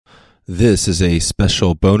This is a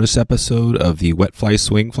special bonus episode of the Wet Fly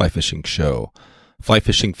Swing Fly Fishing Show, Fly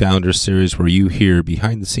Fishing Founders series where you hear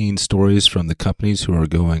behind-the-scenes stories from the companies who are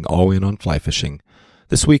going all in on fly fishing.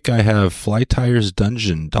 This week I have Fly Tyers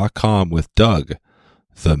Dungeon.com with Doug,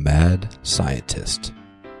 the mad scientist.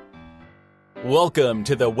 Welcome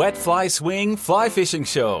to the Wet Fly Swing Fly Fishing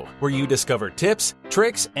Show, where you discover tips,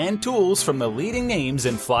 tricks, and tools from the leading names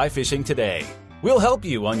in fly fishing today. We'll help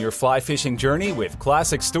you on your fly fishing journey with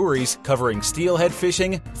classic stories covering steelhead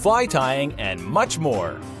fishing, fly tying, and much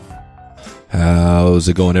more. How's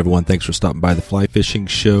it going, everyone? Thanks for stopping by the Fly Fishing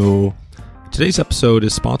Show. Today's episode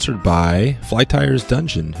is sponsored by Fly Tyers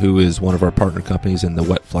Dungeon, who is one of our partner companies in the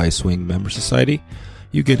Wet Fly Swing Member Society.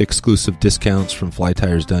 You get exclusive discounts from Fly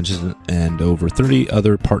Tyers Dungeon and over 30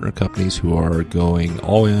 other partner companies who are going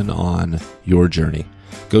all in on your journey.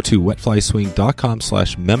 Go to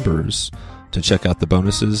wetflyswing.com/members to check out the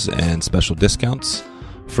bonuses and special discounts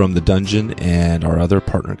from the Dungeon and our other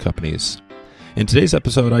partner companies. In today's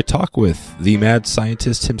episode, I talk with the mad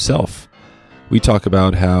scientist himself. We talk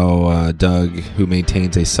about how Doug, who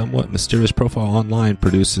maintains a somewhat mysterious profile online,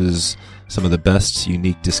 produces some of the best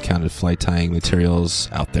unique discounted fly tying materials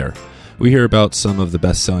out there. We hear about some of the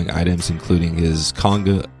best-selling items, including his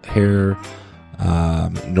Congo Hair,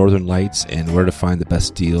 Northern Lights, and where to find the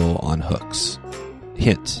best deal on hooks.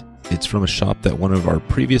 Hint: it's from a shop that one of our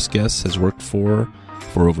previous guests has worked for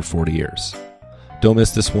over 40 years. Don't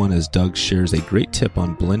miss this one, as Doug shares a great tip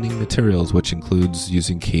on blending materials, which includes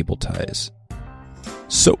using cable ties.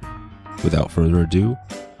 So, without further ado,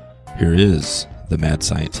 here is the mad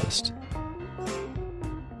scientist.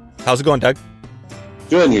 How's it going, Doug?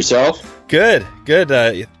 Good, and yourself? Good. Great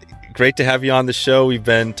to have you on the show. We've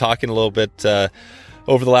been talking a little bit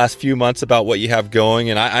over the last few months about what you have going,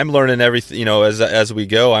 and I'm learning everything, as we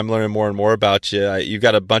go. I'm learning more and more about you. You've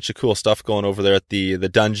got a bunch of cool stuff going over there at the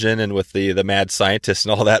dungeon and with the mad scientist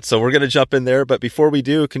and all that, so we're going to jump in there. But before we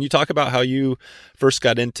do, can you talk about how you first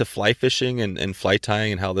got into fly fishing and fly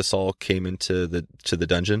tying and how this all came into the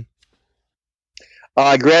dungeon?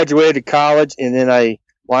 I graduated college, and then I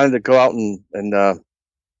wanted to go out and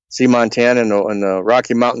see Montana and the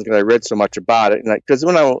Rocky Mountains because I read so much about it. And because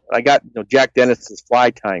when I got Jack Dennis's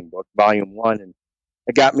fly tying book, Volume 1, and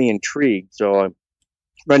it got me intrigued. So a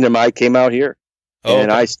friend of mine came out here,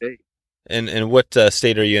 and I stayed. And what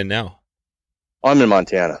state are you in now? I'm in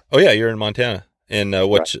Montana. Oh yeah, you're in Montana. And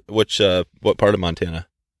what part of Montana?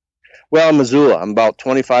 Well, Missoula. I'm about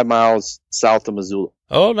 25 miles south of Missoula.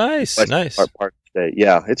 Oh, nice. Part of the state.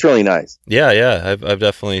 Yeah, it's really nice. Yeah. I've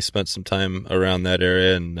definitely spent some time around that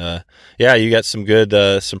area, and you got some good,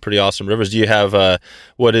 some pretty awesome rivers. Do you have do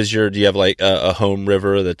you have like a home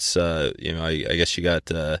river that's I guess you got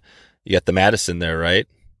the Madison there, right?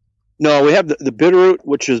 No, we have the Bitterroot,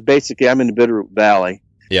 which is basically I'm in the Bitterroot Valley.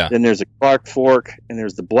 Yeah. Then there's a Clark Fork, and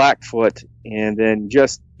there's the Blackfoot, and then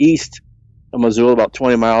just east of Missoula, about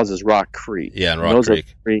 20 miles, is Rock Creek. Yeah, and Rock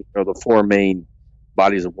Creek are the four main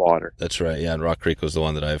bodies of water. That's right. Yeah, and Rock Creek was the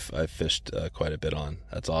one that I've fished quite a bit on.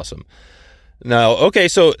 That's awesome. Now, okay,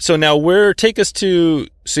 so now take us to,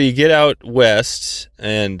 so you get out west,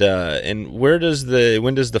 and when does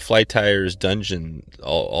the Fly Tyers Dungeon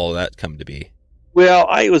all that come to be? Well,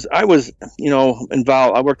 I was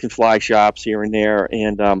involved. I worked in fly shops here and there,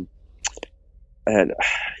 and I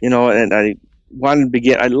wanted to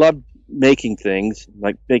begin. I loved making things,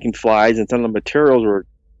 like making flies, and some of the materials were,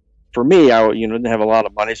 for me, I didn't have a lot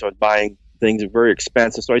of money, so I was buying things that were very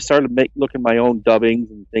expensive. So I started looking my own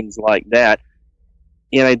dubbings and things like that.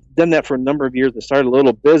 And I'd done that for a number of years. I started a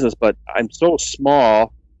little business, but I'm so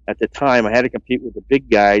small at the time, I had to compete with the big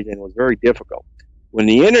guys, and it was very difficult. When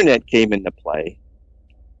the internet came into play,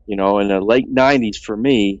 in the late 90s for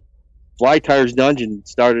me, Fly Tyers Dungeon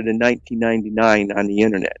started in 1999 on the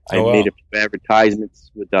internet. Oh, wow. I made a few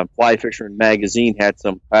advertisements with Fly Fisherman Magazine, had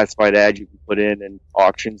some classified ads you can put in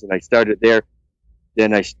auctions, and I started there.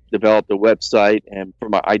 Then I developed a website, and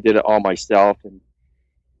I did it all myself. And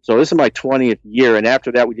so this is my 20th year, and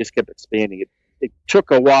after that we just kept expanding. It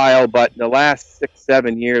took a while, but in the last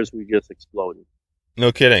 6-7 years we just exploded.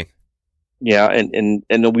 No kidding. Yeah, and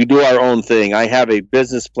we do our own thing. I have a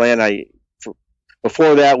business plan.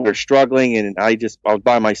 Before that, we were struggling, and I was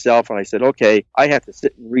by myself, and I said, okay, I have to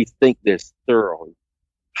sit and rethink this thoroughly,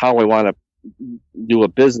 how I want to do a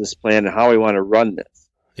business plan and how I want to run this.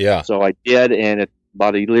 Yeah. So I did, and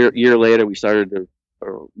about a year later, I started to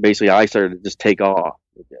just take off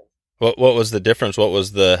with this. What was the difference? What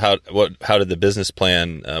was how did the business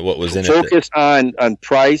plan, what was in it? Focus on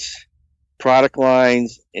price, product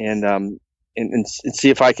lines, and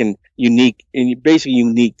see if I can unique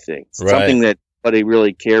things. Right. Something that nobody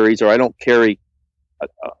really carries, or I don't carry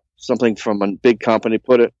something from a big company,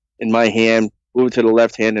 put it in my hand, move it to the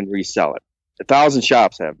left hand, and resell it. 1,000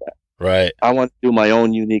 shops have that. Right. I want to do my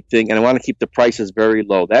own unique thing, and I want to keep the prices very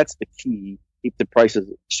low. That's the key. Keep the prices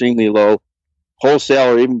extremely low,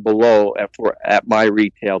 wholesale or even below at my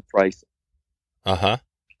retail price. That's I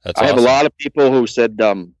awesome. have a lot of people who said,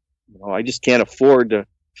 I just can't afford to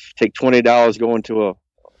take $20, go into a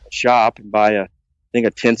shop and buy a thing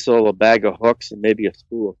of tinsel, a bag of hooks, and maybe a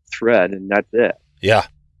spool of thread, and that's it. Yeah.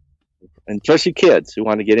 And especially kids who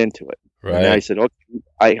want to get into it. Right. And I said,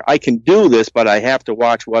 okay, I can do this, but I have to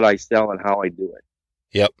watch what I sell and how I do it.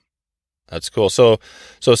 Yep. That's cool. So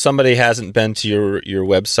somebody hasn't been to your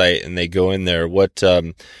website and they go in there. What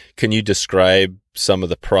can you describe some of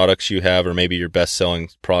the products you have, or maybe your best selling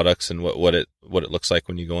products, and what it looks like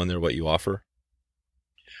when you go in there, what you offer?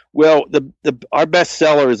 Well, our best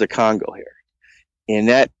seller is a Congo Hair,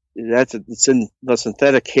 and it's in the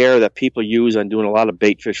synthetic hair that people use on doing a lot of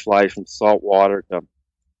bait fish flies, from saltwater to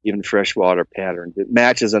even freshwater patterns. It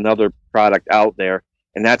matches another product out there,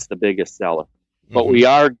 and that's the biggest seller. But we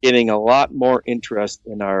are getting a lot more interest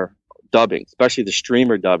in our dubbing, especially the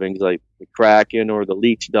streamer dubbings like the Kraken or the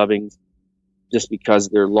leech dubbings, just because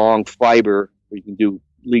they're long fiber. We can do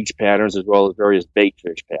leech patterns as well as various bait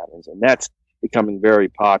fish patterns, and that's becoming very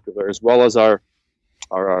popular, as well as our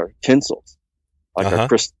tinsels, like our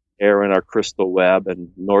crystal hair and our crystal web and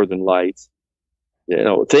northern lights.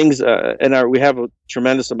 Things, and we have a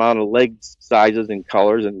tremendous amount of leg sizes and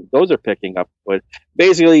colors, and those are picking up. But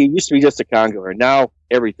basically, it used to be just a Congo Hair. Now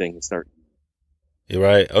everything is starting. You're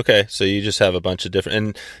right. Okay, so you just have a bunch of different.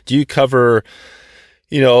 And do you cover?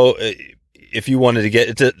 If you wanted to get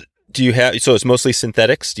into, do you have? So it's mostly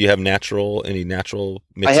synthetics. Do you have any natural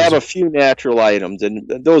mixes? I have a few natural items, and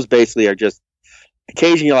those basically are just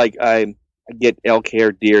occasionally, like I get elk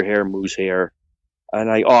hair, deer hair, moose hair, and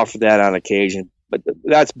I offer that on occasion. But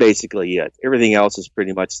that's basically it. Everything else is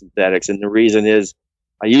pretty much synthetics. And the reason is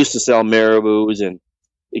I used to sell marabous, and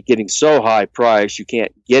it getting so high priced, you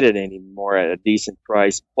can't get it anymore at a decent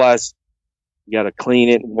price. Plus, you got to clean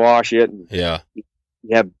it and wash it. And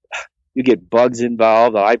you get bugs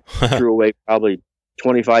involved. I threw away probably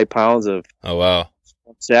 25 pounds of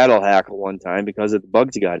saddle hackle one time because of the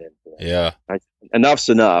bugs got in. Yeah. Enough's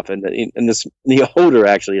enough, and the odor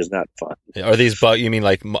actually is not fun. Are these bugs? You mean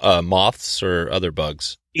like moths or other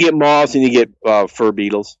bugs? You get moths and you get fur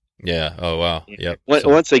beetles. Yeah. Oh wow. Yep.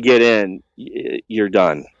 Once they get in, you're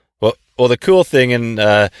done. Well, the cool thing, and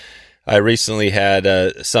I recently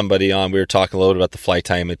had somebody on. We were talking a little bit about the fly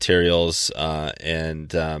tying materials,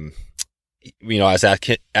 and I was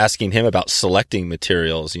asking him about selecting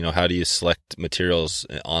materials. How do you select materials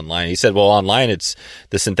online? He said, well, online it's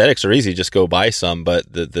the synthetics are easy, just go buy some,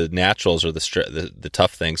 but the naturals are the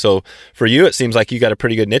tough thing. So for you, it seems like you got a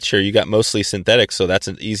pretty good niche here. You got mostly synthetics, so that's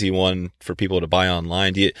an easy one for people to buy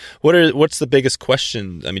online. What's the biggest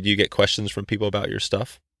question? I mean, do you get questions from people about your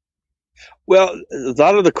stuff? Well, a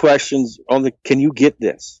lot of the questions can you get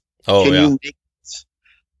this? Oh, can yeah. you make this?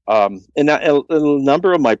 And a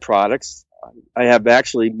number of my products I have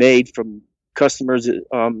actually made from customers'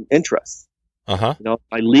 interests. My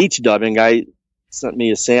leech dubbing guy sent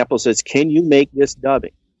me a sample, says, can you make this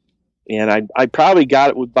dubbing? And I probably got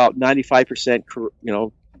it with about 95%,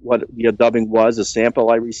 what the dubbing was, a sample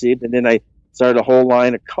I received, and then I started a whole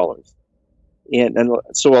line of colors. And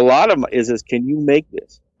so a lot of them is can you make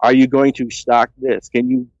this? Are you going to stock this? Can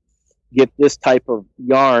you get this type of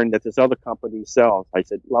yarn that this other company sells? I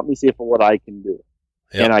said, let me see what I can do.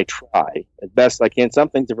 Yep. And I try as best I can. Some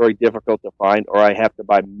things are very difficult to find, or I have to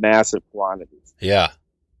buy massive quantities. Yeah.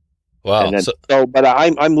 Wow. And then, but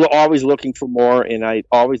I'm always looking for more, and I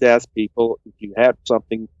always ask people, if you have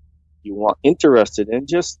something you want interested in,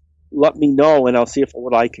 just let me know, and I'll see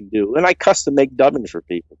what I can do. And I custom make dubbings for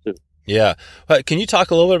people too. Yeah. Can you talk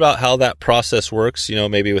a little bit about how that process works,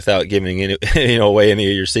 maybe without giving away any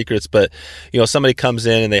of your secrets, but, somebody comes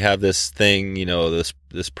in and they have this thing,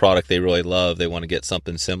 this product they really love. They want to get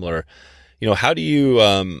something similar. How do you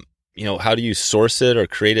source it or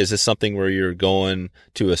create it? Is this something where you're going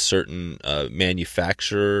to a certain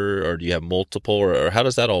manufacturer, or do you have multiple, or how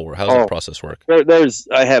does that all work? How does that process work?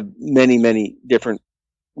 I have many, many different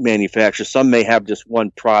manufacturers. Some may have just one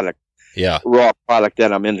product. Yeah. Raw product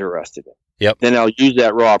that I'm interested in. Yep. Then I'll use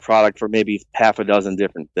that raw product for maybe half a dozen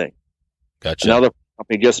different things. Gotcha. Another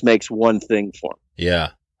company just makes one thing for me. Yeah.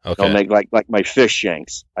 Okay. I'll make like my fish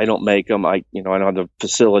shanks. I don't make them. I don't have the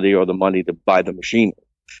facility or the money to buy the machinery.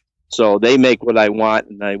 So they make what I want,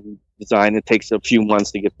 and I design. It takes a few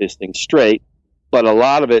months to get this thing straight, but a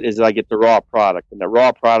lot of it is I get the raw product, and the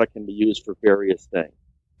raw product can be used for various things.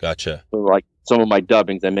 Gotcha. So like some of my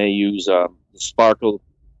dubbings, I may use sparkle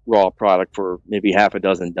raw product for maybe half a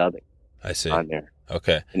dozen dubbing I see. on there.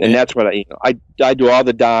 Okay. And that's what I do all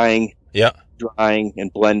the dyeing, Yeah. drying,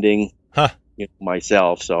 and blending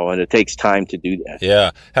myself. So, and it takes time to do that.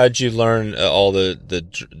 Yeah. How'd you learn all the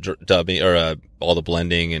dubbing or all the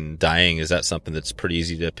blending and dyeing? Is that something that's pretty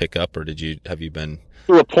easy to pick up, or have you been?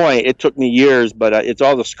 To a point, it took me years, but it's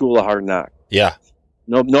all the school of hard knocks. Yeah.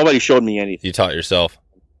 Nobody showed me anything. You taught yourself.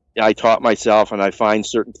 I taught myself, and I find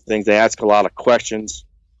certain things. They ask a lot of questions,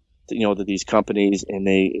 to these companies, and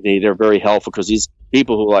they're very helpful because these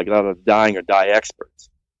people who like a lot of dyeing are dye experts,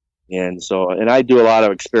 and I do a lot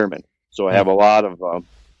of experimenting. So I have a lot of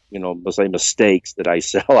let's say mistakes that I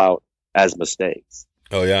sell out as mistakes.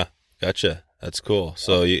 Oh yeah, gotcha. That's cool.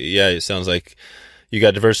 So yeah, it sounds like you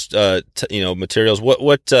got diverse materials.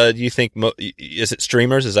 What do you think? Is it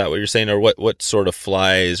streamers? Is that what you're saying, or what sort of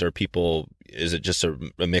flies are people? Is it just a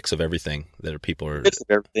mix of everything that people are? Mix of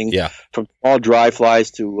everything. Yeah. From small dry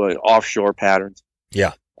flies to offshore patterns.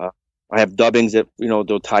 Yeah. I have dubbings that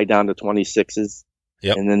they'll tie down to 26s.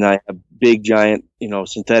 Yep. And then I have big giant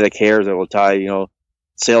synthetic hairs that will tie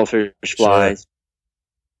sailfish flies.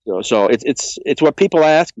 Sure. So it's what people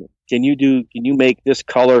ask me. Can you make this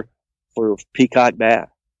color for peacock bass?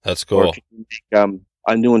 That's cool. Or can you make,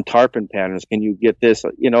 I'm doing tarpon patterns. Can you get this?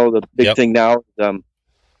 The big thing now is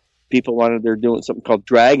they're doing something called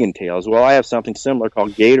dragon tails. Well, I have something similar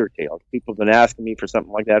called gator tails. People have been asking me for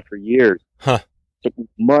something like that for years. Huh. Took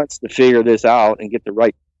months to figure this out and get the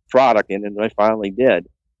right product in, and I finally did.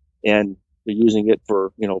 And they're using it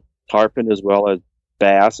for, tarpon as well as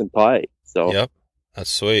bass and pike. So, yep, that's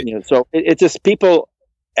sweet. So it's just people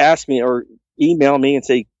ask me or email me and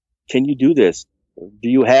say, can you do this? Do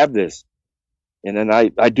you have this? And then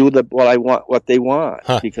I do what they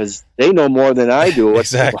want, because they know more than I do.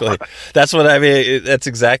 Exactly. That's what I mean. That's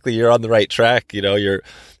exactly, you're on the right track. You're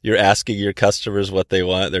asking your customers what they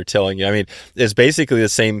want. They're telling you. I mean, it's basically the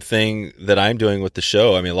same thing that I'm doing with the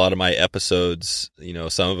show. I mean, a lot of my episodes,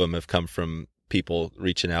 some of them have come from people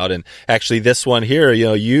reaching out, and actually this one here,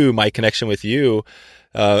 my connection with you,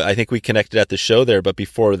 I think we connected at the show there, but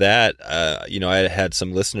before that, I had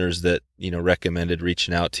some listeners that, recommended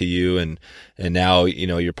reaching out to you, and now,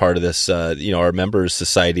 you're part of this, our members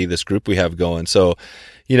society, this group we have going. So,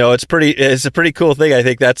 it's a pretty cool thing. I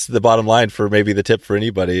think that's the bottom line for maybe the tip for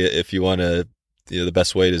anybody. If you want to, the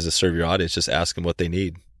best way is to serve your audience, just ask them what they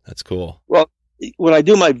need. That's cool. Well, when I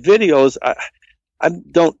do my videos, you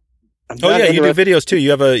do videos too. You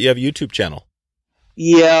have a YouTube channel.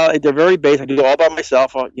 Yeah, they're very basic. I do it all by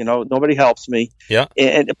myself. Nobody helps me. Yeah.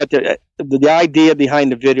 But the idea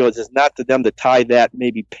behind the videos is not to them to tie that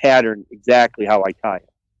maybe pattern exactly how I tie it.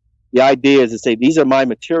 The idea is to say, these are my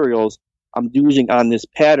materials I'm using on this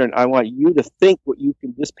pattern. I want you to think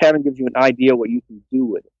this pattern gives you an idea what you can do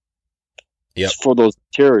with it. Yep. For those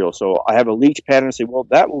materials. So I have a leech pattern and say, well,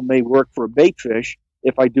 may work for a bait fish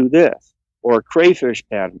if I do this, or a crayfish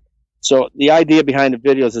pattern. So the idea behind the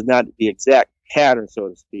videos is not the exact pattern, so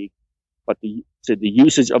to speak, but the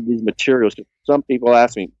usage of these materials. Some people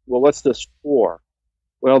ask me, well, what's this for?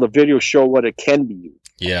 Well, the videos show what it can be used.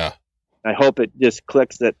 Yeah. I hope it just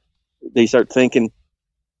clicks that they start thinking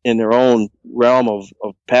in their own realm of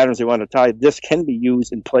patterns they want to tie. This can be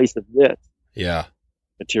used in place of this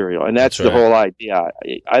material. And that's the whole idea.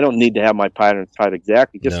 I don't need to have my patterns tied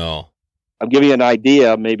exactly. I'm giving you an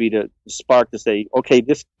idea maybe to spark to say, okay,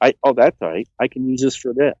 that's right. I can use this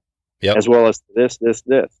for this. Yep. As well as this. That's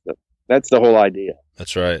the whole idea.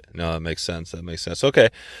 That's right. No, that makes sense. Okay.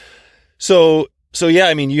 So yeah,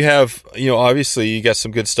 I mean, you have, obviously you got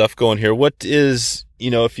some good stuff going here. What is,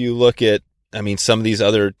 if you look at, some of these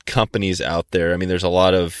other companies out there, there's a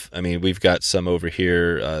lot of, we've got some over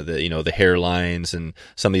here, the Harelines and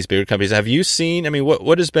some of these bigger companies. Have you seen,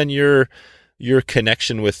 what has been your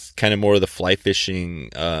connection with kind of more of the fly fishing,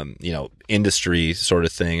 industry sort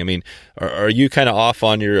of thing? Are you kind of off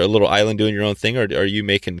on a little island doing your own thing, or are you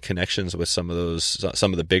making connections with some of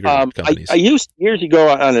the bigger companies? I used years ago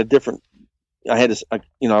on a different, I had this, I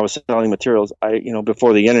was selling materials.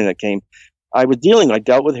 Before the internet came, I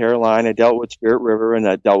dealt with Hareline, I dealt with Spirit River, and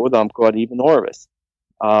I dealt with Umpqua and even Orvis.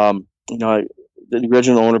 The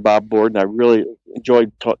original owner, Bob Borden, I really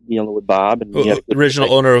enjoyed dealing with Bob. And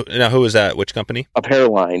original owner, now who was that? Which company? Of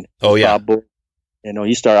Hareline. Oh, yeah. Bob Borden. I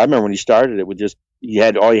remember when he started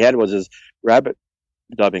it, all he had was his rabbit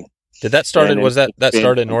dubbing. Did that start that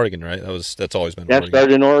started in Oregon, right? That's always been Oregon. That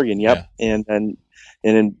started in Oregon, yep. Yeah. And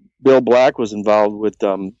then Bill Black was involved with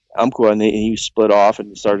Umpqua, and he split off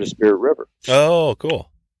and started Spirit River. Oh,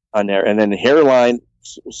 cool. On there. And then Hareline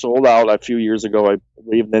sold out a few years ago, I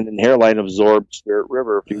believe, and then Hareline absorbed Spirit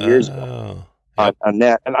River a few years ago on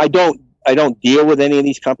that. And I don't I don't deal with any of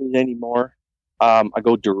these companies anymore. I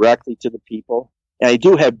go directly to the people, and I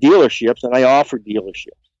do have dealerships, and I offer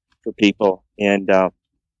dealerships for people. And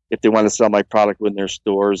if they want to sell my product within their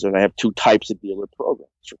stores, and I have 2 types of dealer programs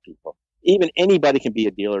for people. Even anybody can be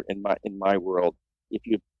a dealer in my world.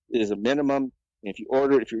 There's a minimum, and if you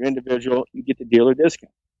order it, if you're individual, you get the dealer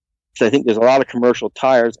discount. So I think there's a lot of commercial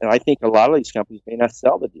tires, and I think a lot of these companies may not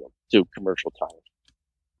sell the deal to commercial tires.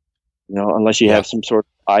 Unless you have some sort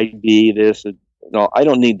of IB, this. No, I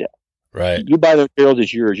don't need that. Right. You buy the materials,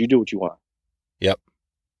 it's yours. You do what you want. Yep.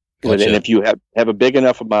 Gotcha. And if you have a big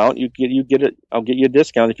enough amount, you get it. I'll get you a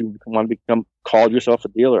discount if you want to call yourself a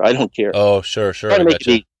dealer. I don't care. Oh, sure. I make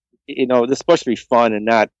it this is supposed to be fun and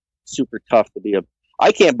not super tough to be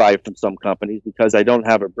I can't buy from some companies because I don't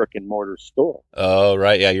have a brick and mortar store. Oh,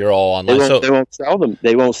 right. Yeah, you're all online. They won't sell them.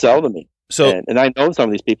 They won't sell to me. So, and I know some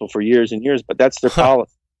of these people for years and years, but that's their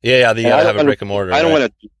policy. Yeah. You gotta have a brick and mortar. I don't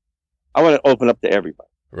want to. I want to open up to everybody.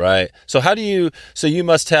 Right. So so you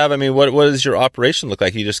must have, what does your operation look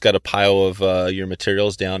like? You just got a pile of your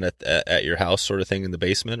materials down at your house sort of thing in the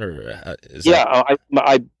basement, or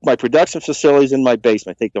my production facility's in my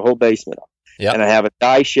basement. I take the whole basement up. Yeah. And I have a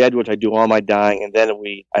dye shed, which I do all my dyeing. And then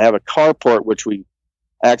I have a carport, which we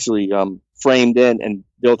actually framed in and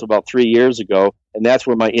built about 3 years ago. And that's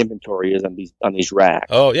where my inventory is on these racks.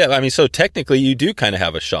 Oh, yeah. So technically you do kind of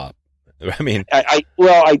have a shop.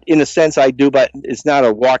 I in a sense I do, but it's not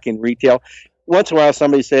a walk-in retail. Once in a while,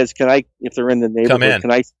 somebody says, "Can I?" If they're in the neighborhood,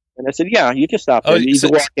 can I? And I said, "Yeah, you can stop there. You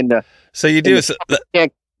can walk in the." So you do.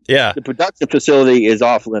 Yeah, the production facility is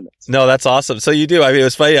off limits. No, that's awesome. So you do. It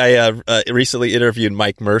was funny. I recently interviewed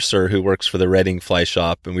Mike Mercer, who works for the Redding Fly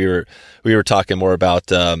Shop, and we were talking more about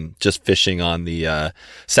just fishing on the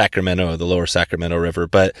the lower Sacramento River.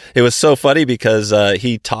 But it was so funny because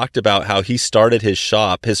he talked about how he started his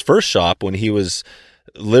first shop, when he was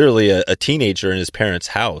literally a teenager in his parents'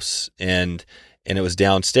 house, and it was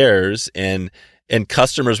downstairs, and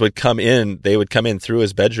customers would come in. They would come in through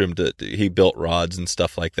his bedroom. He built rods and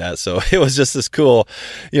stuff like that. So it was just this cool,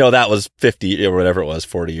 that was 50 or whatever it was,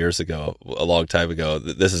 40 years ago, a long time ago.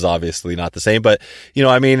 This is obviously not the same, but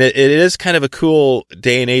it is kind of a cool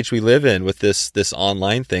day and age we live in with this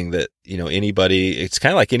online thing that, it's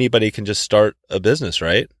kind of like anybody can just start a business,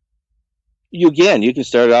 right? You can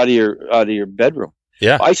start out of your bedroom.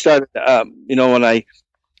 Yeah. I started, when I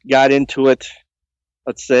got into it,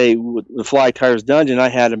 let's say with the Fly Tyers Dungeon, I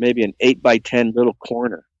had maybe an 8x10 little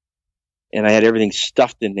corner, and I had everything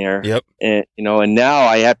stuffed in there. Yep. And and now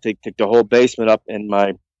I have to take the whole basement up, and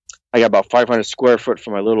I got about 500 square foot for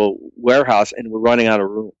my little warehouse, and we're running out of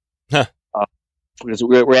room. Huh. Because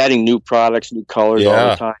we're adding new products, new colors all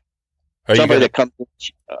the time. That comes,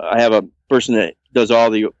 I have a person that does all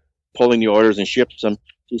the pulling the orders and ships them.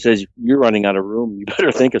 She says, "You're running out of room. You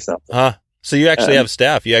better think of something." Huh. So you actually have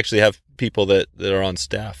staff. You actually have people that are on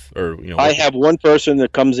staff, or I have one person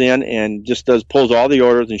that comes in and just pulls all the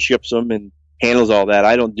orders and ships them and handles all that.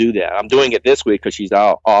 I don't do that. I'm doing it this week because she's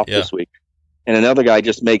off this week, and another guy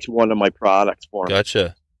just makes one of my products for me.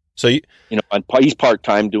 Gotcha. So he's part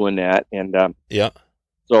time doing that, and yeah.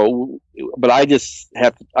 So, but I'm just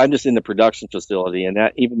in the production facility, and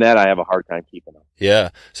that I have a hard time keeping up.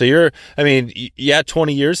 Yeah. So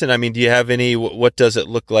 20 years. And do you have what does it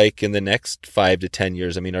look like in the next 5 to 10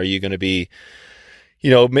 years? Are you going to be,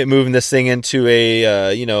 moving this thing into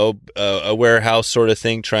a warehouse sort of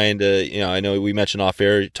thing, trying to, I know we mentioned off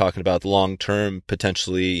air, talking about the long term,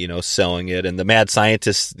 potentially, selling it, and the mad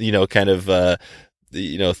scientist, kind of,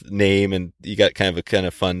 name, and you got kind of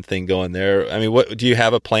a fun thing going there. What do you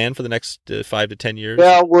have a plan for the next 5 to 10 years?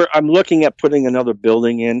 Well, I'm looking at putting another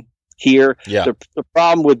building in here. Yeah. The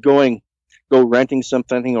problem with go renting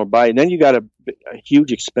something or buy, then you got a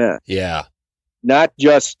huge expense. Yeah. Not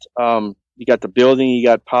just you got the building, you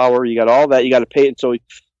got power, you got all that, you got to pay it. So you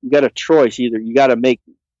got a choice: either you got to make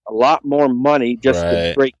a lot more money just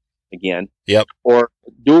to break again. Yep. Or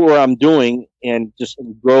do what I'm doing and just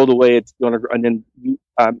grow the way it's going to, and then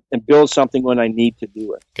and build something when I need to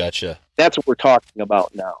do it. Gotcha. That's what we're talking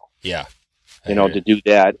about now. Yeah. To do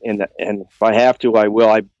that, and if I have to, I will.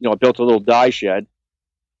 I built a little dye shed,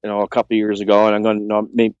 a couple of years ago, and I'm going to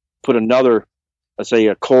maybe put another, let's say,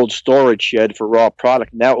 a cold storage shed for raw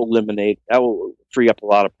product, and that will free up a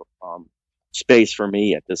lot of space for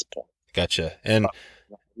me at this point. Gotcha. And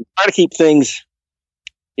try to keep things,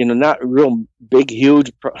 not real big,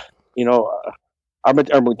 huge,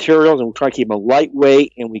 our materials, and we try to keep them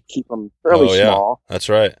lightweight, and we keep them fairly small. That's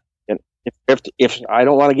right. And if I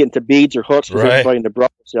don't want to get into beads or hooks, because everybody in the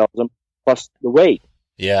brush sells them, plus the weight.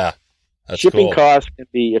 Yeah. That's shipping cool. costs can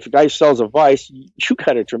be, if a guy sells a vise, you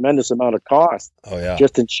got a tremendous amount of cost Oh yeah.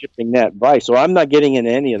 just in shipping that vise. So I'm not getting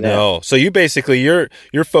into any of that. No. So you basically, your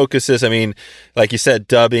focus is, I mean, like you said,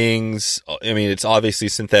 dubbings. I mean, it's obviously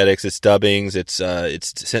synthetics, it's dubbings, it's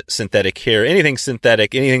synthetic hair, anything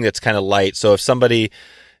synthetic, anything that's kind of light. So if somebody,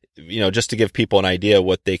 just to give people an idea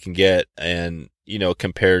what they can get, and,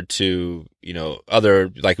 compared to,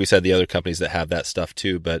 other, like we said, the other companies that have that stuff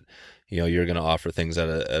too, but you're going to offer things at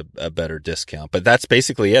a better discount. But that's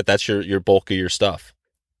basically it. That's your bulk of your stuff.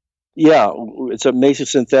 Yeah, it's a mix of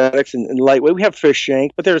synthetics and lightweight. We have fish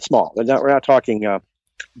shank, but they're small. We're not talking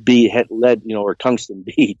lead, or tungsten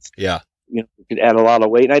beads. Yeah. You could add a lot of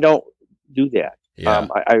weight, and I don't do that. Yeah.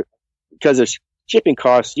 Because of shipping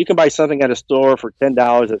costs, you can buy something at a store for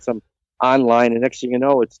 $10 at some online, and next thing you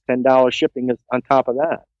know, it's $10 shipping on top of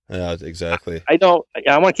that. Yeah, exactly. I want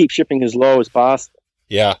to keep shipping as low as possible.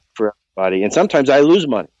 Yeah. For everybody, and sometimes I lose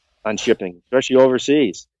money on shipping, especially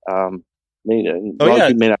overseas. May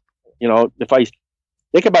not, if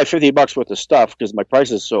they could buy $50 worth of stuff because my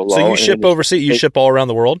price is so low. So you ship overseas? You ship all around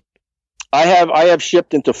the world? I have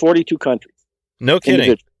shipped into 42 countries. No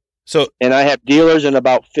kidding. And I have dealers in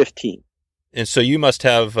about 15. And so you must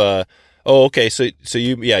have. Okay. So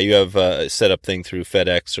you have a setup thing through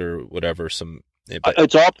FedEx or whatever.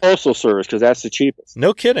 It's all postal service because that's the cheapest.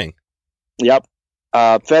 No kidding. Yep.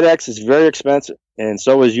 FedEx is very expensive, and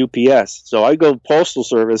so is UPS. So I go postal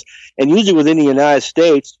service, and usually within the United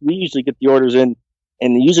States, we usually get the orders in,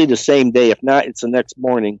 and usually the same day. If not, it's the next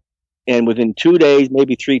morning. And within 2 days,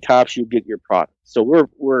 maybe 3 tops, you get your product. So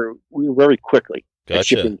we're very quickly at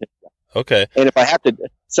shipping things. Okay. And if I have to,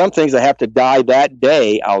 some things I have to dye that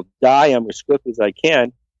day, I'll dye them as quick as I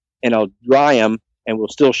can, and I'll dry them, and we'll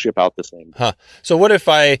still ship out the same. Huh. So what if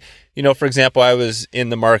I, for example, I was in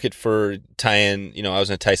the market for tying, I was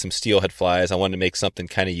going to tie some steelhead flies. I wanted to make something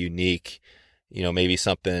kind of unique, maybe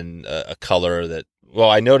something, a color that, well,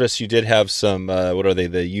 I noticed you did have some, what are they?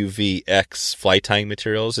 The UVX fly tying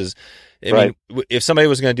materials Right. mean, if somebody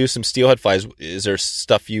was going to do some steelhead flies, is there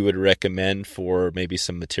stuff you would recommend for maybe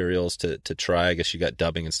some materials to try? I guess you got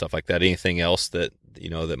dubbing and stuff like that. Anything else that,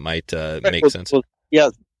 that might make sense? Well, yeah.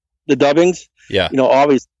 The dubbings, yeah,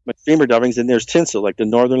 always my streamer dubbings, and there's tinsel like the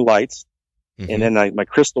Northern Lights, and then my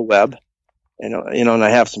crystal web, and I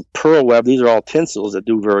have some pearl web. These are all tinsels that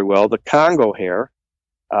do very well. The Congo hair.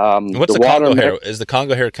 What's the Congo hair? Is the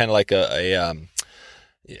Congo hair kind of like I'm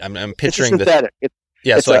picturing it's synthetic.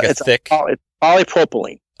 It's like a thick. It's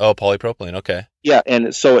polypropylene. Oh, polypropylene. Okay. Yeah,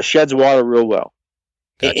 and so it sheds water real well.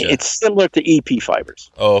 Gotcha. It's similar to EP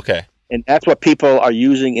fibers. Oh, okay. And that's what people are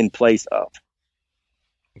using in place of.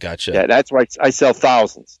 Gotcha. Yeah, that's why I sell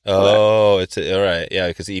thousands. Oh, it's all right. Yeah,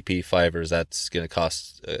 because EP fibers, that's going to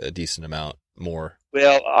cost a decent amount more.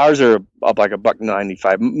 Well, ours are up like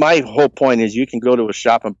 $1.95. My whole point is you can go to a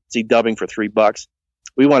shop and see dubbing for $3.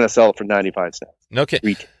 We want to sell it for 95 cents. Okay.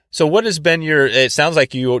 Retail. So what has been it sounds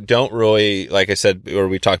like you don't really, like I said, or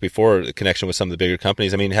we talked before, the connection with some of the bigger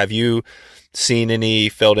companies. I mean, have you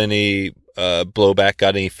felt any blowback,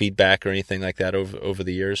 got any feedback or anything like that over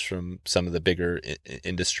the years from some of the bigger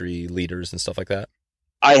industry leaders and stuff like that?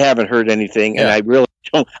 I haven't heard anything, and I really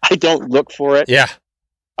don't look for it. Yeah.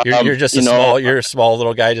 You're just you're a small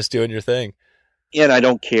little guy just doing your thing. And I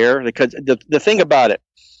don't care, because the thing about it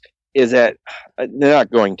is that they're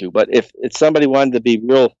not going to, but if somebody wanted to be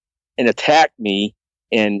real and attack me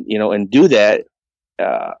and do that,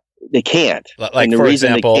 they can't. Like, and the for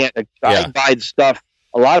reason example, they can't, I buy the stuff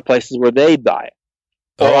a lot of places where they buy it.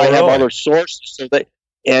 Or I have other sources. So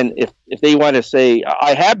and if they want to say,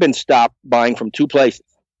 I have been stopped buying from 2 places.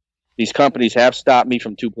 These companies have stopped me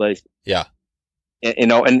from 2 places. Yeah.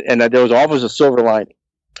 And there was always a silver lining,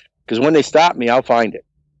 because when they stop me, I'll find it.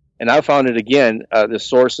 And I found it again. The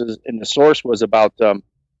source was about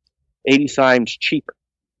 80 times cheaper.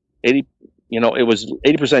 It was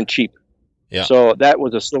 80% cheaper. Yeah. So that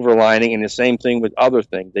was a silver lining. And the same thing with other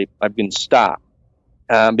things. I've been stopped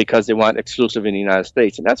because they want exclusive in the United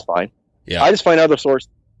States, and that's fine. Yeah. I just find other sources.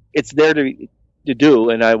 It's there to do,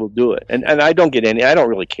 and I will do it. And I don't get any. I don't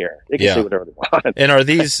really care. They can say whatever they want. And are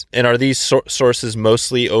these sources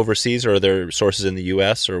mostly overseas, or are there sources in the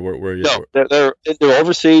U.S. or where? No, they're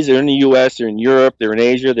overseas. They're in the U.S. They're in Europe. They're in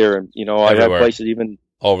Asia. They're in, I have places even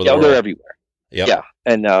all over the world. They're everywhere. Yep. Yeah,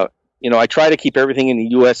 and I try to keep everything in the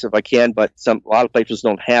U.S. if I can, but a lot of places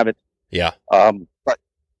don't have it. Yeah. But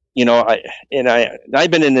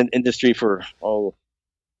I've been in the industry for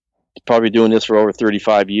probably doing this for over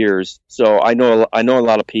 35 years, so I know a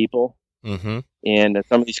lot of people, and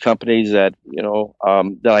some of these companies that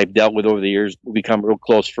that I've dealt with over the years, we become real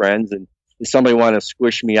close friends, and if somebody want to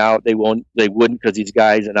squish me out, they wouldn't, because these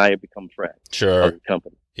guys and I have become friends. Sure. Of the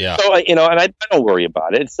company. Yeah. So and I don't worry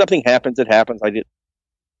about it. If something happens, it happens. I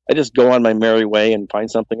just go on my merry way and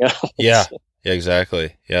find something else. Yeah. Yeah,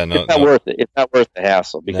 exactly. Yeah, no, it's not worth it. It's not worth the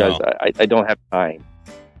hassle because I don't have time.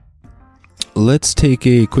 Let's take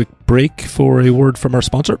a quick break for a word from our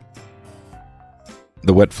sponsor,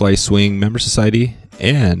 the Wet Fly Swing Member Society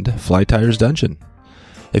and Fly Tyers Dungeon.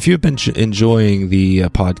 If you've been enjoying the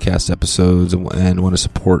podcast episodes and want to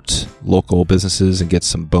support local businesses and get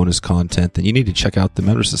some bonus content, then you need to check out the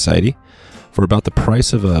Member Society. For about the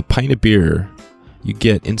price of a pint of beer, you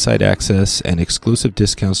get inside access and exclusive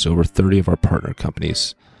discounts to over 30 of our partner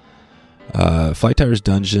companies.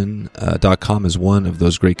 FlyTyersDungeon.com is one of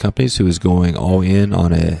those great companies who is going all in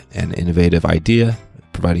on an innovative idea,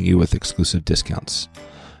 providing you with exclusive discounts.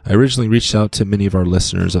 I originally reached out to many of our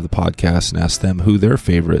listeners of the podcast and asked them who their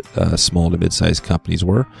favorite small to mid-sized companies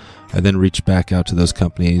were. I then reached back out to those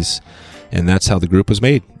companies, and that's how the group was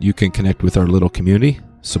made. You can connect with our little community,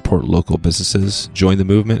 support local businesses, join the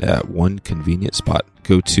movement at one convenient spot.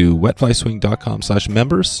 Go to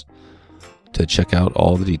wetflyswing.com/members to check out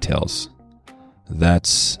all the details.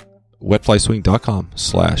 That's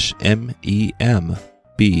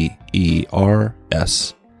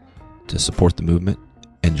wetflyswing.com/MEMBERS to support the movement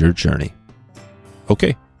and your journey.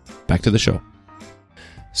 Okay, back to the show.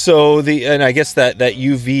 So and I guess that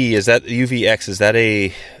UV, is that UVX, is that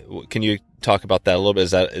can you talk about that a little bit?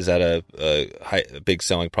 Is that a big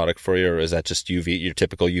selling product for you, or is that just UV, your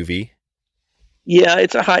typical UV? Yeah,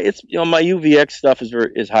 it's my UVX stuff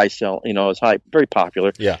is high sell, it's very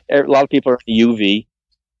popular. Yeah. A lot of people are UV,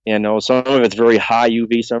 some of it's very high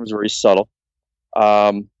UV, some of it's very subtle.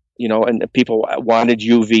 And people wanted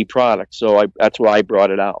UV products, so that's why I brought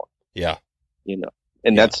it out. Yeah.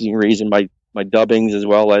 That's the reason my dubbings, as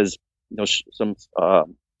well as some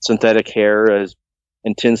synthetic hair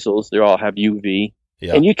and tinsels, they all have UV.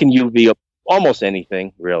 Yeah. And you can UV up almost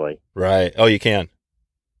anything, really. Right. Oh, you can.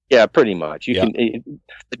 Yeah, pretty much. You can.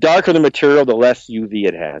 The darker the material, the less UV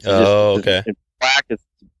it has. Okay. Black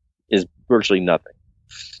is virtually nothing.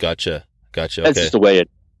 Gotcha. That's just the way it.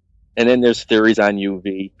 And then there's theories on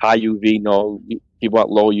UV, high UV. No, people want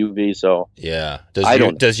low UV. So yeah, does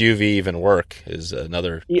UV even work? Is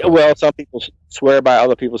another. Yeah, well, some people swear by,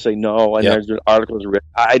 other people say no, and there's articles written.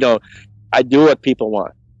 I don't. I do what people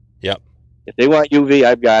want. Yep. If they want UV,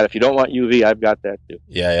 I've got it. If you don't want UV, I've got that too.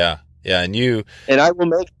 Yeah. And I will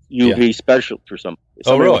make UV special for somebody. If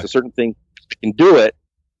somebody really? wants a certain thing, I can do it,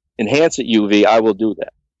 enhance it UV, I will do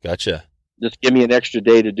that. Gotcha. Just give me an extra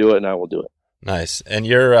day to do it, and I will do it. Nice. And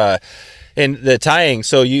you're in the tying,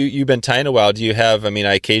 so you've been tying a while. Do you have, I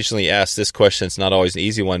occasionally ask this question, it's not always an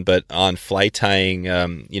easy one, but on fly tying,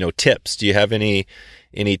 tips, do you have any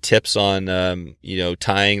tips on,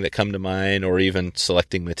 tying that come to mind, or even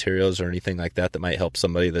selecting materials or anything like that might help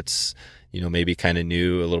somebody that's, maybe kind of a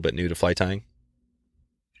little bit new to fly tying?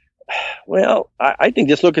 Well, I think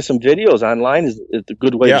just look at some videos online is a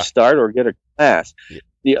good way to start, or get a class.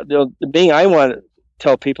 Yeah. The thing I want to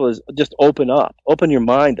tell people is just open your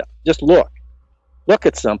mind up. Just look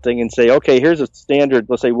at something and say, okay, here's a standard,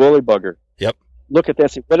 let's say woolly bugger. Yep. Look at that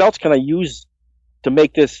and say, what else can I use to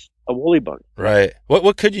make this a woolly bugger? Right.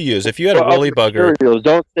 What could you use if you had a woolly bugger?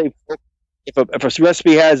 Don't say if a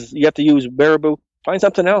recipe has you have to use marabou, find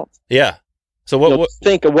something else. Yeah. So what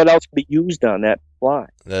think of what else could be used on that fly.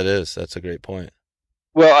 That's a great point.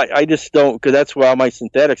 Well, I just don't, because that's why my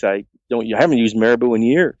synthetics, I haven't used marabou in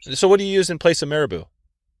years. So what do you use in place of marabou?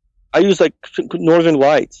 I use like Northern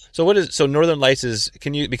Lights. So Northern Lights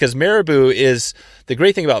because marabou is, the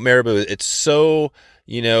great thing about marabou, it's so,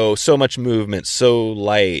 so much movement, so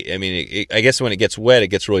light. I guess when it gets wet, it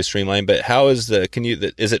gets really streamlined, but how is can you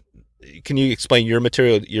explain your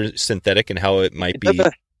material, your synthetic, and how it might be?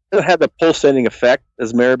 It doesn't have the pulsating effect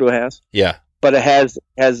as marabou has. Yeah. But it has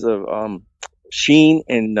a sheen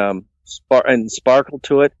and sparkle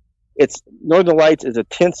to it. Northern Lights is a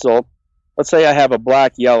tinsel. Let's say I have a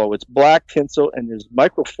black yellow. It's black tinsel, and there's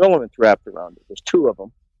microfilaments wrapped around it. There's two of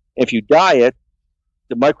them. If you dye it,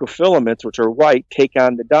 the microfilaments, which are white, take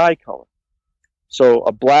on the dye color. So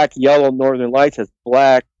a black yellow Northern Lights has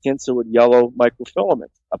black tinsel with yellow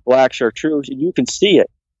microfilaments. A black chartreuse, and you can see it.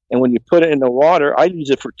 And when you put it in the water, I use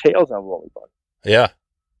it for tails on woolly bugger. Yeah.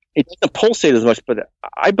 It doesn't pulsate as much, but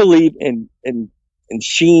I believe in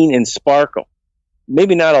sheen and sparkle.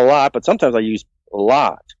 Maybe not a lot, but sometimes I use a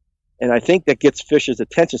lot. And I think that gets fish's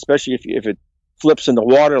attention, especially if it flips in the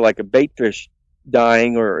water like a bait fish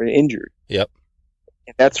dying or injured. Yep.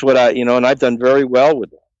 And that's what and I've done very well with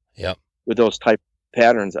that. Yep. With those type of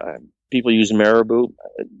patterns. People use marabou.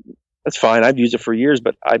 That's fine. I've used it for years,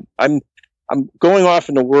 but I'm I'm going off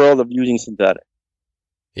in the world of using synthetic.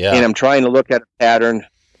 Yeah. And I'm trying to look at a pattern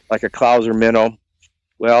like a Clouser minnow.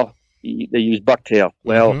 Well, they use bucktail.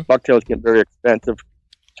 Well, bucktails get very expensive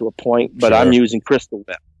to a point, but I'm using crystal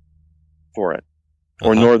web for it,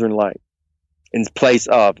 or Northern Light, in place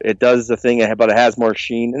of. It does the thing, but it has more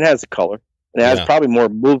sheen and it has the color. And it has probably more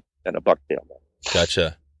movement than a bucktail.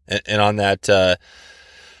 Gotcha. And on that,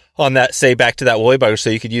 say back to that woolly bugger, so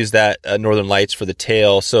you could use that Northern Lights for the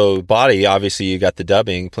tail. So body, obviously you got the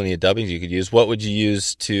dubbing, plenty of dubbings you could use. What would you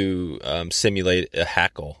use to simulate a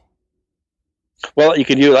hackle? Well, you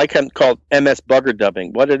could use, I can call it MS bugger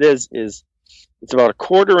dubbing. What it is it's about a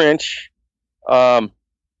 1/4 inch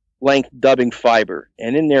length dubbing fiber,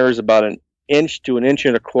 and in there is about 1 inch to 1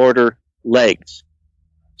 1/4 inch legs.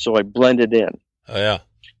 So I blend it in. Oh yeah.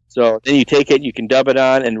 So then you take it, you can dub it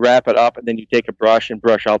on and wrap it up, and then you take a brush and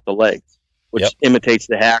brush out the legs, which imitates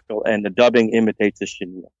the hackle, and the dubbing imitates the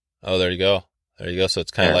chenille. Oh, there you go. So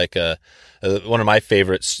it's kind of like one of my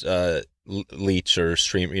favorites, leech or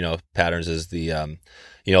stream, patterns is the,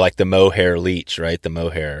 like the mohair leech, right? The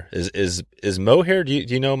mohair is mohair. Do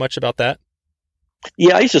you know much about that?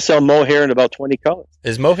 Yeah, I used to sell mohair in about 20 colors.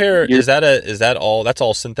 Is mohair, that's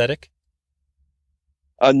all synthetic?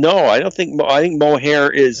 No, I don't think. I think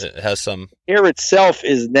mohair it has some. Hair itself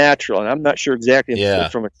is natural, and I'm not sure exactly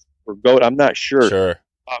from for goat. I'm not sure. Sure.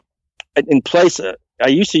 In place, I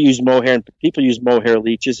used to use mohair, and people use mohair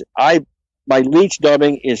leeches. My leech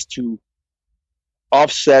dubbing is to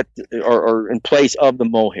offset or in place of the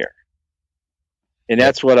mohair, and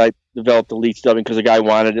that's what I developed the leech dubbing, because a guy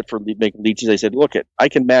wanted it for making leeches. I said, look, I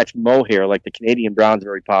can match mohair, like the Canadian brown's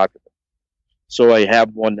very popular. So I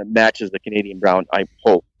have one that matches the Canadian brown I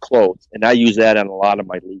pull clothes, and I use that on a lot of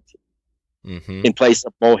my leeches in place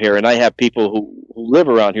of mohair. And I have people who live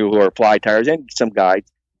around here who are fly tyers and some guides.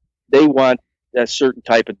 They want that certain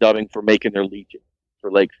type of dubbing for making their leeches for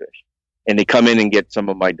lake fish, and they come in and get some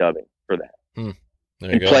of my dubbing for that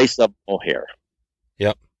in place of mohair.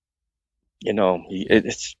 Yep.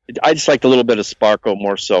 I just like the little bit of sparkle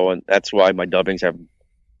more so, and that's why my dubbings have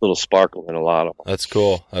little sparkle in a lot of them. That's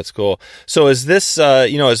cool. So is this,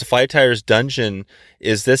 as a Fly Tyers Dungeon,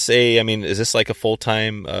 is this like a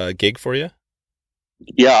full-time gig for you?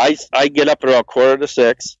 Yeah, I get up at around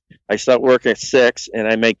 5:45. I start work at 6, and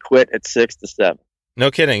I may quit at 6 to 7. No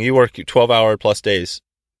kidding. You work 12-hour plus days.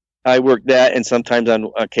 I work that, and sometimes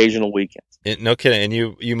on occasional weekends. No kidding. And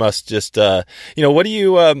you must just, what do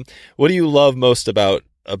you love most about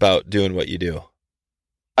doing what you do?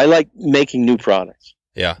 I like making new products.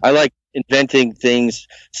 Yeah. I like inventing things,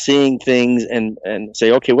 seeing things, and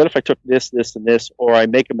say, okay, what if I took this, and this, or I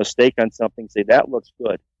make a mistake on something, say that looks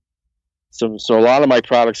good. So a lot of my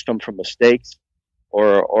products come from mistakes,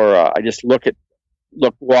 or I just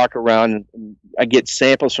walk around, and I get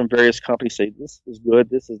samples from various companies, say this is good,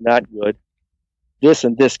 this is not good, this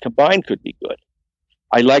and this combined could be good.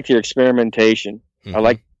 I like the experimentation.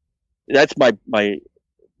 That's I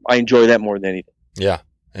enjoy that more than anything. Yeah.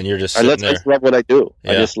 And you're just sitting there. I just love what I do.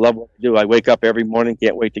 Yeah. I just love what I do. I wake up every morning,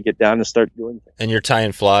 can't wait to get down and start doing things. And you're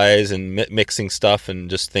tying flies and mixing stuff and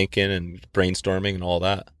just thinking and brainstorming and all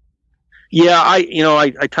that. Yeah,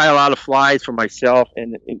 I tie a lot of flies for myself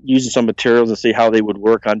and using some materials and see how they would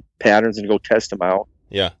work on patterns and go test them out.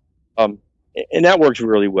 Yeah. And that works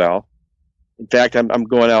really well. In fact, I'm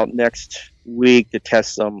going out next week to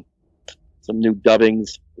test some new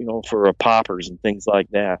dubbings, for poppers and things like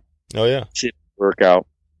that. Oh yeah. See if it work out.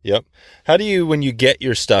 Yep. How do you, when you get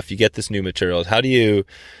your stuff, you get this new materials, how do you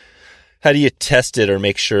test it or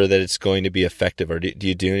make sure that it's going to be effective? Or do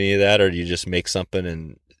you do any of that, or do you just make something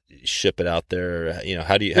and ship it out there?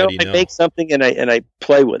 How do you know? I make something and I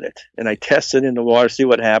play with it, and I test it in the water, see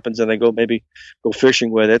what happens, and I go fishing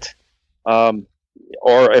with it. Or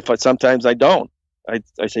sometimes I don't. I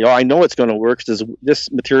say, I know it's going to work because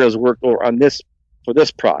this material has worked on this for this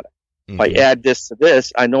product. If I add this to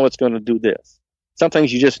this, I know it's going to do this.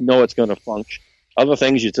 Sometimes you just know it's going to function. Other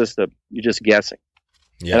things you're just guessing.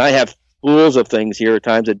 Yeah. And I have spools of things here at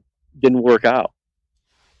times that didn't work out.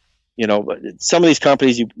 But some of these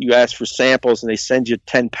companies, you ask for samples and they send you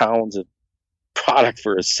 10 pounds of product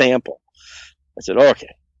for a sample. I said,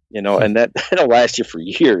 okay, and that'll last you for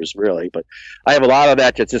years, really. But I have a lot of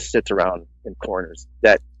that just sits around in corners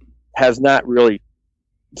that has not really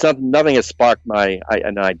nothing has sparked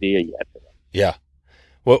an idea yet. Yeah.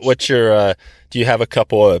 What's your, do you have a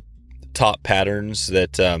couple of top patterns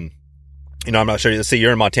that, I'm not sure. Let's say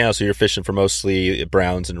you're in Montana, so you're fishing for mostly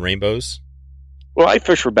browns and rainbows. Well, I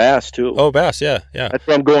fish for bass too. Oh, bass. Yeah. Yeah. That's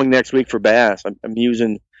where I'm going next week for bass. I'm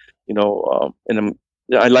using,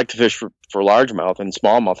 I like to fish for largemouth and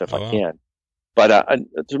smallmouth if I can. But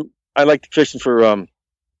I like fishing for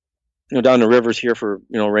down the rivers here for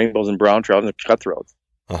rainbows and brown trout and cutthroats.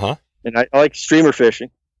 And I like streamer fishing,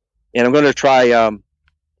 and I'm going to try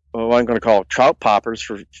what I'm going to call trout poppers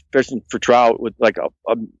for fishing for trout with like a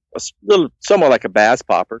little, somewhat like a bass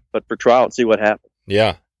popper, but for trout. See what happens.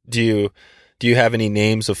 Yeah. Do you have any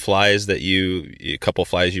names of flies that a couple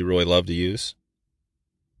flies you really love to use?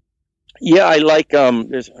 Yeah, I like I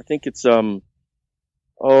think it's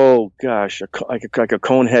oh gosh, like a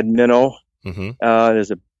conehead minnow.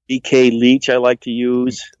 There's a BK leech I like to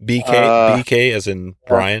use. BK as in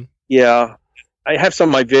Brian. Yeah, I have some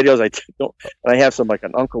of my videos. I have some like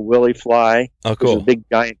an Uncle Willie fly. Oh, cool. Which is a big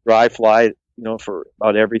giant dry fly, for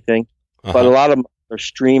about everything. But a lot of them are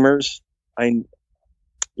streamers.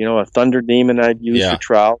 A thunder demon I'd use for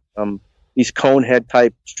trout. These conehead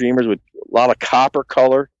type streamers with a lot of copper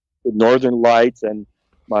color with northern lights, and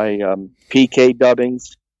my PK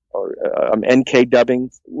dubbings or NK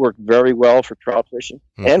dubbings work very well for trout fishing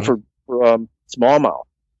and for smallmouth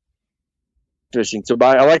fishing. So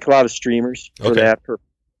I like a lot of streamers for that purpose.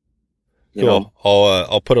 Cool.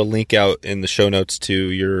 I'll put a link out in the show notes to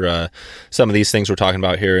your some of these things we're talking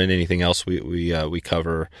about here and anything else we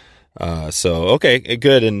cover. So okay,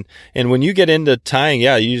 good. And when you get into tying,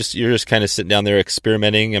 you're just kind of sitting down there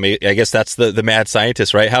experimenting. I mean, I guess that's the mad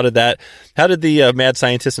scientist, right? How did the mad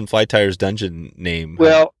scientist and Fly Tyers Dungeon name?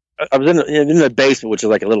 Well, I was in the basement, which is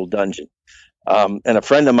like a little dungeon. And a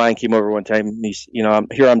friend of mine came over one time. And he's,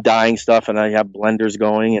 I'm dyeing stuff, and I have blenders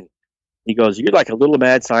going, and he goes, "You're like a little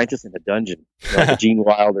mad scientist in a dungeon, like a Gene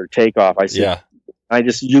Wilder takeoff." I said, I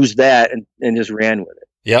just used that and just ran with it.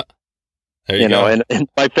 Yeah. There you go. And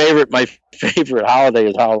my favorite holiday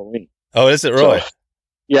is Halloween. Oh, is it really?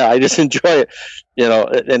 So, I just enjoy it,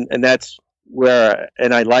 and that's where,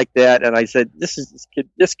 and I like that. And I said, this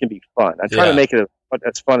can be fun. I'm trying to make it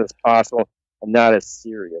as fun as possible and not as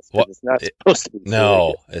serious. It's not supposed to be serious.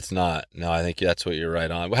 No, it's not. No, I think that's what you're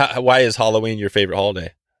right on. Why is Halloween your favorite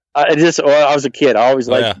holiday? I was a kid. I always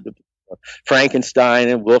liked Frankenstein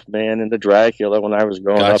and Wolfman and the Dracula when I was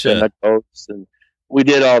growing up, and the ghosts, and we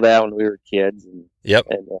did all that when we were kids. And,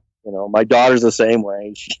 and my daughter's the same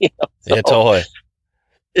way. Yeah, totally.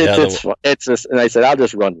 It's fun. It's just, and I said, I'll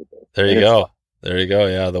just run with it. There you go. There you go.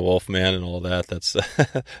 Yeah, the Wolfman and all that. That's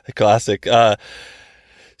a classic.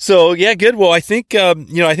 So yeah, good. Well, I think I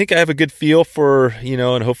have a good feel for,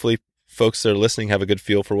 and hopefully folks that are listening have a good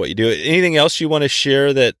feel for what you do. Anything else you want to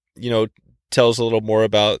share that, tells a little more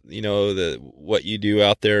about, what you do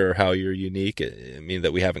out there or how you're unique? I mean,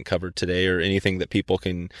 that we haven't covered today, or anything that people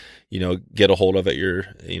can, get a hold of at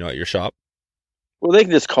your shop? Well, they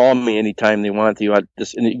can just call me anytime they want to.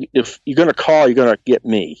 If you're going to call, you're going to get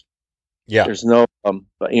me. Yeah. There's no,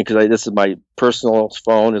 because this is my personal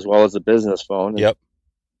phone as well as the business phone. Yep.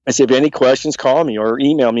 I say, if you have any questions, call me or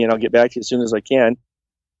email me, and I'll get back to you as soon as I can.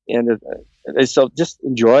 And so just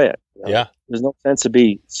enjoy it. Yeah. There's no sense to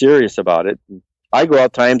be serious about it. And I go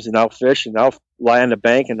out times and I'll fish and I'll lie on the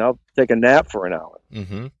bank and I'll take a nap for an hour.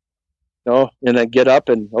 Mm-hmm. And then get up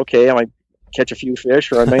and, I might catch a few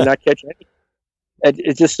fish, or I may not catch any.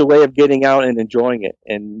 It's just a way of getting out and enjoying it.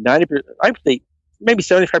 And 90%, I think maybe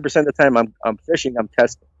 75% of the time I'm fishing, I'm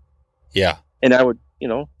testing. Yeah. And I would,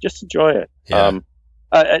 just enjoy it. Yeah.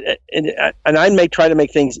 And I may try to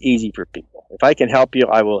make things easy for people. If I can help you,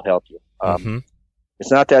 I will help you.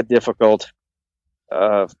 It's not that difficult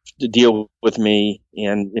to deal with me.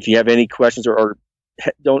 And if you have any questions or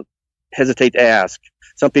don't hesitate to ask.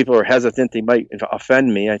 Some people are hesitant; they might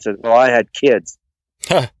offend me. I said, "Well, I had kids.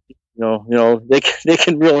 They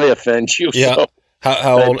can really offend you." Yeah. So,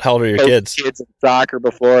 how old are your kids? Kids in soccer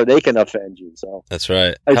before, they can offend you. So that's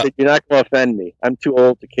right. I said, "You're not going to offend me. I'm too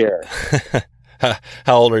old to care."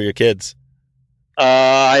 How old are your kids?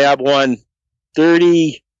 I have one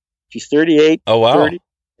 30. She's 38. Oh wow. 30,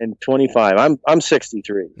 and 25. I'm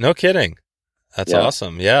 63. No kidding. That's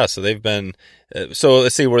awesome. Yeah. So they've been. So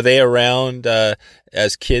let's see. Were they around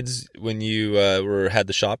as kids when you had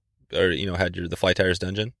the shop, or had the Fly Tyers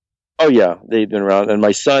Dungeon? Oh yeah, they've been around, and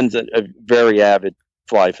my son's a very avid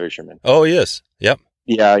fly fisherman. Oh yes. Yep.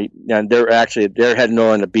 Yeah, and they're heading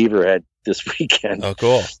over on the Beaverhead this weekend. Oh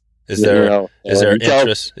cool. Is there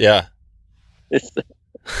interest? Yeah.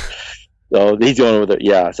 So he's going over there.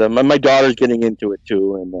 Yeah. So my daughter's getting into it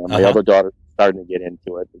too, and my other daughter's starting to get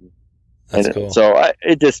into it. That's cool. So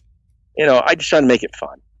I just try to make it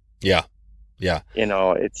fun. Yeah. Yeah.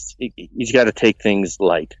 He's got to take things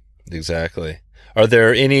light. Exactly. Are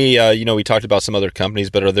there any, we talked about some other companies,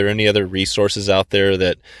 but are there any other resources out there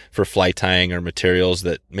that for fly tying or materials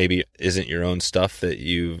that maybe isn't your own stuff that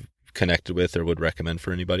you've connected with or would recommend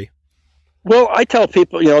for anybody? Well, I tell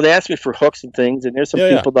people, they ask me for hooks and things, and there's some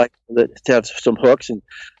people that have some hooks, and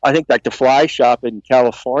I think like the Fly Shop in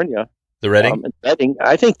California, The Reading, in Reading,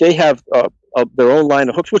 I think they have their own line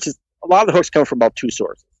of hooks, which is a lot of the hooks come from about 2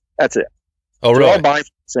 sources. That's it. Oh, really? They're all buying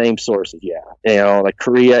from the same sources, yeah. Like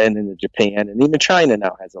Korea and then Japan, and even China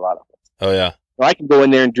now has a lot of hooks. Oh, yeah. So I can go in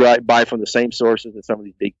there and buy from the same sources as some of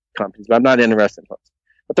these big companies, but I'm not interested in hooks.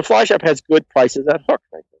 But the Fly Shop has good prices at hooks.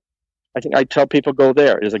 I think I tell people go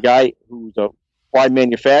there. There's a guy who's a fly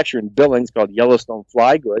manufacturer in Billings called Yellowstone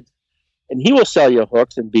Fly Goods, and he will sell you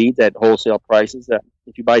hooks and beads at wholesale prices that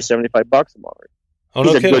if you buy $75 a month. Oh,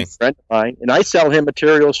 He's no a kidding. good friend of mine, and I sell him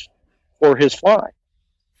materials for his fly.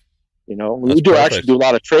 We actually do a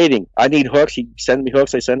lot of trading. I need hooks. He sends me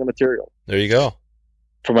hooks. I send him material. There you go.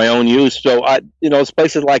 For my own use. So it's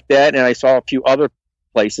places like that, and I saw a few other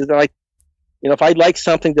places. And if I like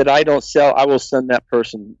something that I don't sell, I will send that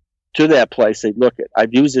person to that place. Say, look,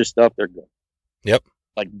 I've used their stuff. They're good. Yep.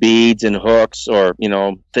 Like beads and hooks, or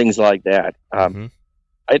things like that.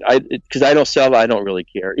 Because I don't sell, I don't really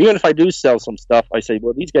care. Even if I do sell some stuff, I say,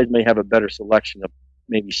 well, these guys may have a better selection of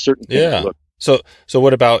maybe certain things. Yeah. So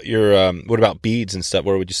what about your what about beads and stuff?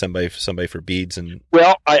 Where would you send somebody for beads and?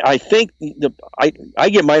 Well, I think I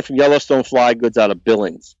get mine from Yellowstone Fly Goods out of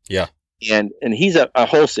Billings. Yeah. And he's a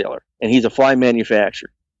wholesaler, and he's a fly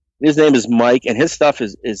manufacturer. His name is Mike, and his stuff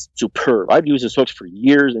is superb. I've used his hooks for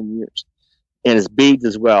years and years, and his beads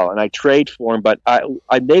as well. And I trade for him, but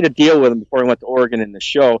I made a deal with him before I went to Oregon in the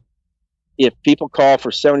show. If people call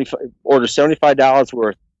for order $75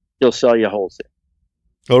 worth, he'll sell you wholesale.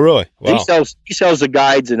 Oh, really? Wow. He sells the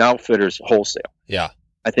guides and outfitters wholesale. Yeah.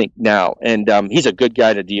 I think now, and he's a good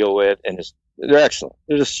guy to deal with, and they're excellent.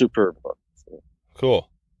 They're just superb hooks. Cool.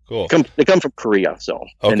 They come from Korea,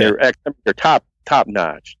 and they're top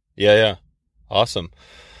notch. Yeah. Awesome.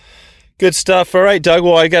 Good stuff. All right, Doug.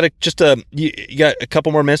 Well, I got you got a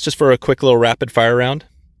couple more minutes just for a quick little rapid fire round.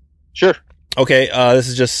 Sure. Okay. This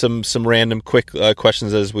is just some random quick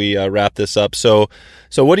questions as we wrap this up. So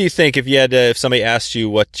what do you think if somebody asked you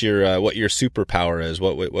what your superpower is?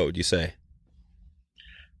 What would you say?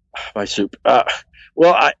 My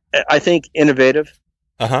well, I think innovative.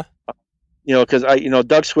 Because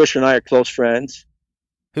Doug Swisher and I are close friends.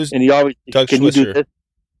 And he always Doug can Swisher? You do this?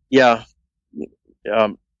 Yeah.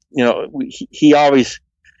 He always,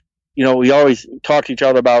 we always talk to each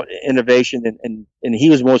other about innovation, and he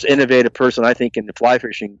was the most innovative person, I think, in the fly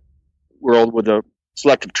fishing world with the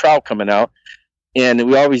selective trout coming out. And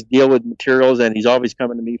we always deal with materials, and he's always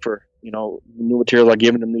coming to me for, new materials. I'm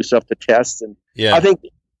giving him new stuff to test. And I think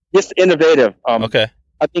just innovative. Okay.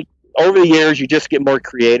 I think over the years, you just get more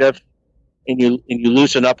creative, and you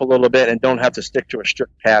loosen up a little bit and don't have to stick to a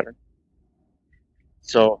strict pattern.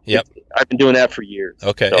 So I've been doing that for years.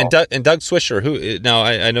 Okay. So. And Doug Swisher, who now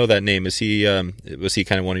I know that name. Was he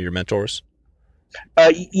kind of one of your mentors?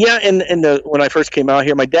 Yeah. And when I first came out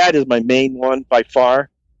here, my dad is my main one by far.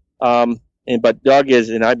 But Doug is,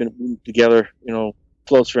 and I've been together,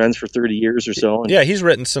 close friends for 30 years or so. And he's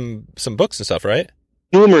written some books and stuff, right?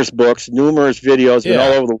 Numerous books, numerous videos, been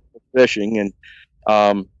all over the world fishing,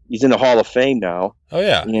 and he's in the Hall of Fame now. Oh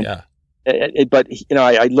yeah, But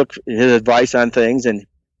I look at his advice on things, and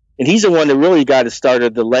he's the one that really got it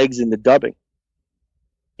started, the legs in the dubbing.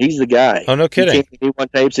 He's the guy. Oh, no kidding. He came to me one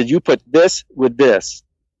time and said, "You put this with this."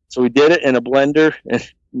 So we did it in a blender, and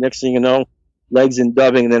next thing you know, legs in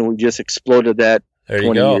dubbing, and then we just exploded that. There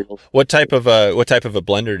you go. What type of a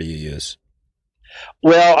blender do you use?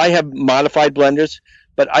 Well, I have modified blenders,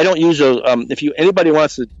 but I don't use those. If anybody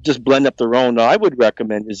wants to just blend up their own, I would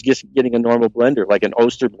recommend is just getting a normal blender, like an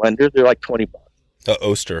Oster blender. They're like $20.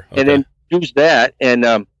 Oster. Okay. And then use that,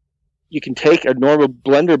 and you can take a normal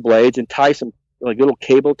blender blades and tie some like little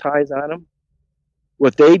cable ties on them.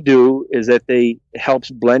 What they do is that they helps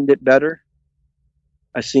blend it better.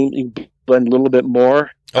 I seen you blend a little bit more.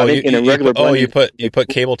 Oh, you put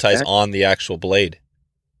cable ties back on the actual blade.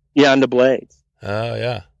 Yeah, on the blades. Oh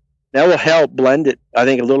yeah. That will help blend it, I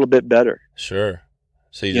think, a little bit better. Sure.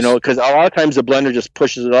 So because a lot of times the blender just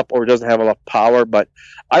pushes it up or doesn't have enough power. But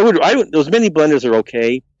I would those mini blenders are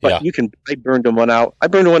okay, but I burned one out. I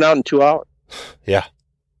burned one out in 2 hours. Yeah.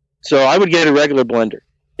 So I would get a regular blender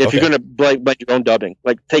if you're going to blend your own dubbing.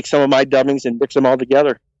 Like take some of my dubbings and mix them all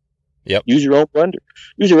together. Yep. Use your own blender.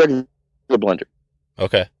 Use a regular blender.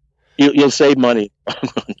 Okay. You'll save money.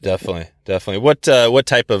 Definitely. What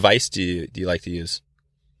type of vise do you like to use?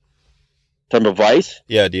 Type of vise?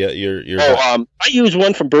 Yeah. I use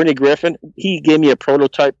one from Bernie Griffin. He gave me a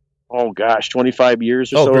prototype. Oh gosh, 25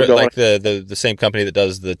 years or so ago. Like the same company that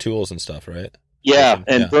does the tools and stuff, right? Yeah,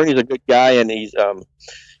 and Bernie's a good guy, and he's I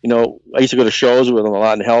used to go to shows with him a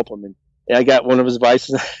lot and help him, and I got one of his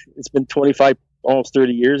vices. It's been 25, almost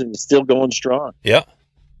 30 years, and it's still going strong. Yeah.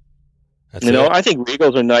 I think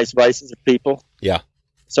Regals are nice vices for people. Yeah.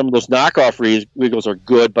 Some of those knockoff Regals are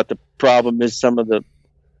good, but the problem is some of the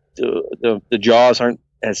jaws aren't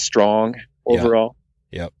as strong overall.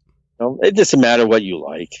 Yep. It doesn't matter what you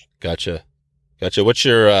like. Gotcha. What's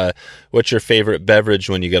your favorite beverage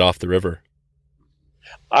when you get off the river?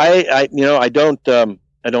 I don't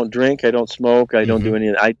drink. I don't smoke. I don't do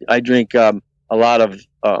anything. I drink a lot of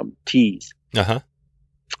teas.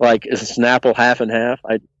 Like is a Snapple half and half.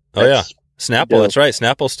 Snapple. That's right.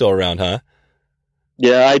 Snapple's still around, huh?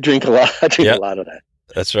 Yeah, I drink a lot. A lot of that.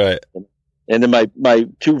 That's right. And then my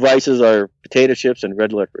two vices are potato chips and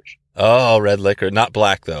red licorice. Oh, red liquor, not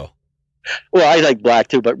black though. Well, I like black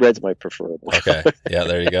too, but red's my preferable. Okay. Yeah,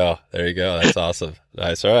 there you go. That's awesome.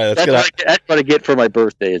 Nice. All right. That's what I get for my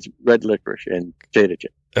birthday is red licorice and potato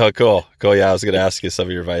chips. Oh, cool. Yeah, I was going to ask you some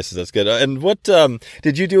of your vices. That's good. And what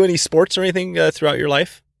did you do any sports or anything throughout your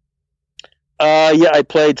life? Yeah, I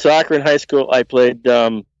played soccer in high school. I played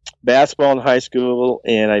basketball in high school,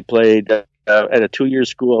 and I played at a 2-year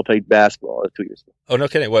school. I played basketball at a 2-year school. Oh, no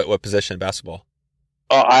kidding. What position in basketball?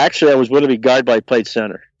 I was going to be guard, but I played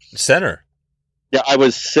center. Center? Yeah, I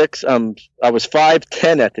was 6. I was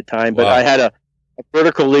 5'10" at the time, but wow. I had a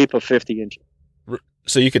vertical leap of 50 inches.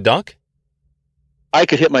 So you could dunk? I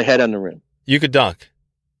could hit my head on the rim. You could dunk?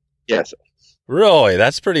 Yes. Really?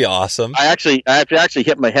 That's pretty awesome. I actually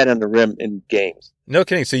hit my head on the rim in games. No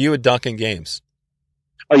kidding. So you would dunk in games?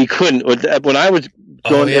 Oh, you couldn't. When I was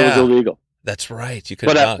going, it was illegal. That's right. You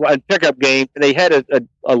couldn't dunk. I'd pick up game. They had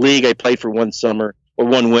a league I played for one summer or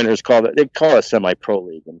one winter. They call it a semi-pro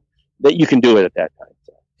league, and that you can do it at that time.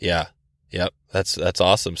 So. Yeah. Yep. That's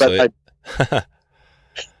awesome. But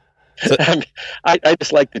I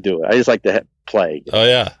just like to do it. I just like to play. Oh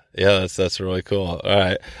yeah. Yeah, that's really cool. All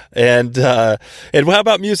right, and how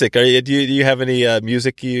about music? Do you have any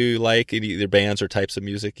music you like? Either bands or types of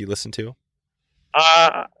music you listen to?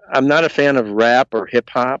 I'm not a fan of rap or hip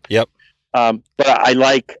hop. Yep. But I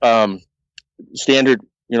like standard,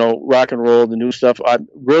 rock and roll, the new stuff. I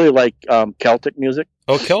really like Celtic music.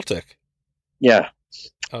 Oh, Celtic. Yeah.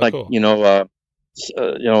 Oh, like cool.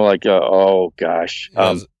 Oh gosh,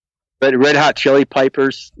 Red Hot Chili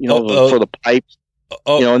Pipers. For the pipes.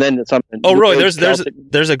 Oh, and then something. Oh, really?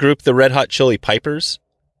 There's a group, the Red Hot Chili Pipers.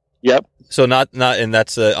 Yep. So not, and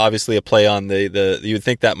that's obviously a play on the. You would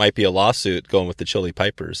think that might be a lawsuit going with the Chili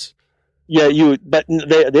Pipers. Yeah, but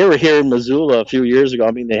they were here in Missoula a few years ago.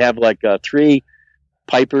 I mean, they have like 3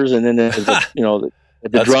 pipers, and then there's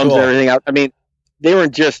the drums and everything out. I mean, they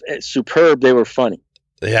weren't just superb; they were funny.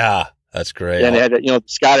 Yeah, that's great. And they had the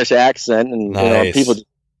Scottish accent, and nice. People just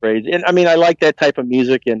crazy. And I mean, I like that type of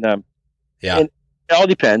music, and yeah. And it all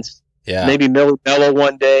depends. Yeah. Maybe mellow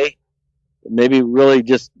one day, maybe really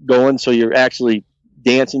just going so you're actually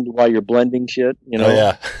dancing while you're blending shit,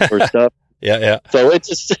 or stuff. Yeah. So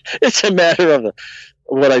it's a matter of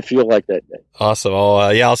what I feel like that day. Awesome.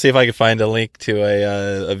 I'll see if I can find a link to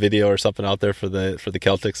a video or something out there for the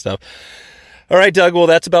Celtic stuff. All right, Doug. Well,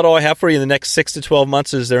 that's about all I have for you. In the next 6 to 12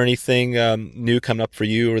 months, is there anything new coming up for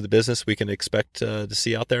you or the business we can expect to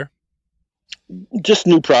see out there? Just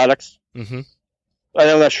new products. Mm-hmm.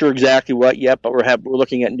 I'm not sure exactly what yet, but we're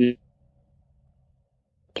looking at new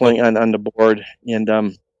playing on the board, and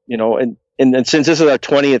and since this is our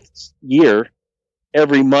 20th year,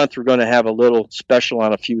 every month we're going to have a little special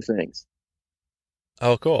on a few things.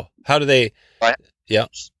 Oh, cool! How do they? Right. Yeah.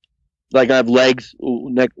 Like I have legs.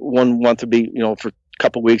 One month would be for a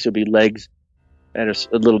couple of weeks it'd be legs at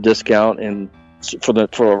a little discount, and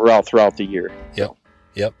throughout the year.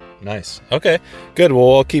 Yep. Nice. Okay, good. Well,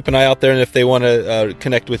 we'll keep an eye out there, and if they want to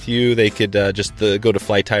connect with you, they could just go to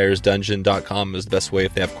flytyresdungeon.com is the best way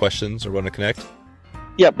if they have questions or want to connect.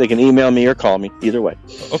 Yep, they can email me or call me, either way.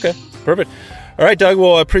 Okay, perfect. All right, Doug,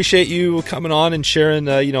 well, I appreciate you coming on and sharing,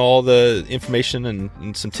 all the information and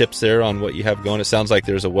some tips there on what you have going. It sounds like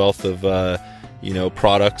there's a wealth of,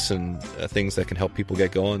 products and things that can help people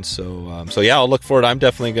get going. So yeah, I'll look for it. I'm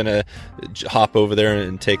definitely going to hop over there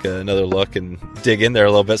and take another look and dig in there a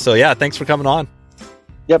little bit. So yeah, thanks for coming on.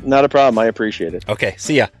 Yep, not a problem. I appreciate it. Okay,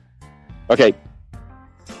 see ya. Okay.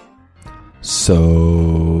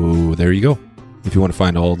 So there you go. If you want to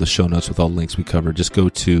find all the show notes with all the links we covered, just go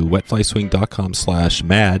to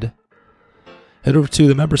wetflyswing.com/mad. Head over to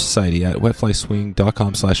the Member Society at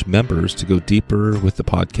wetflyswing.com/members to go deeper with the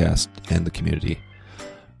podcast and the community.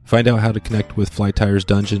 Find out how to connect with Fly Tyers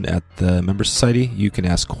Dungeon at the Member Society. You can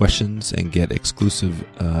ask questions and get exclusive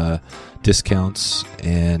discounts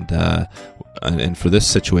and and for this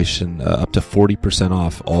situation, up to 40%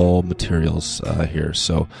 off all materials here.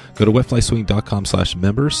 So go to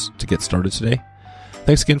wetflyswing.com/members to get started today.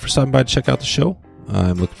 Thanks again for stopping by to check out the show.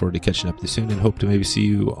 I'm looking forward to catching up with you soon and hope to maybe see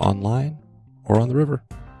you online or on the river.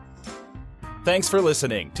 Thanks for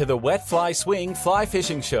listening to the Wet Fly Swing Fly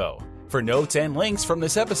Fishing Show. For notes and links from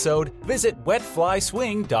this episode, visit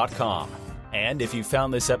wetflyswing.com. And if you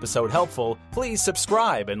found this episode helpful, please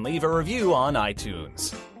subscribe and leave a review on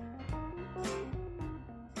iTunes.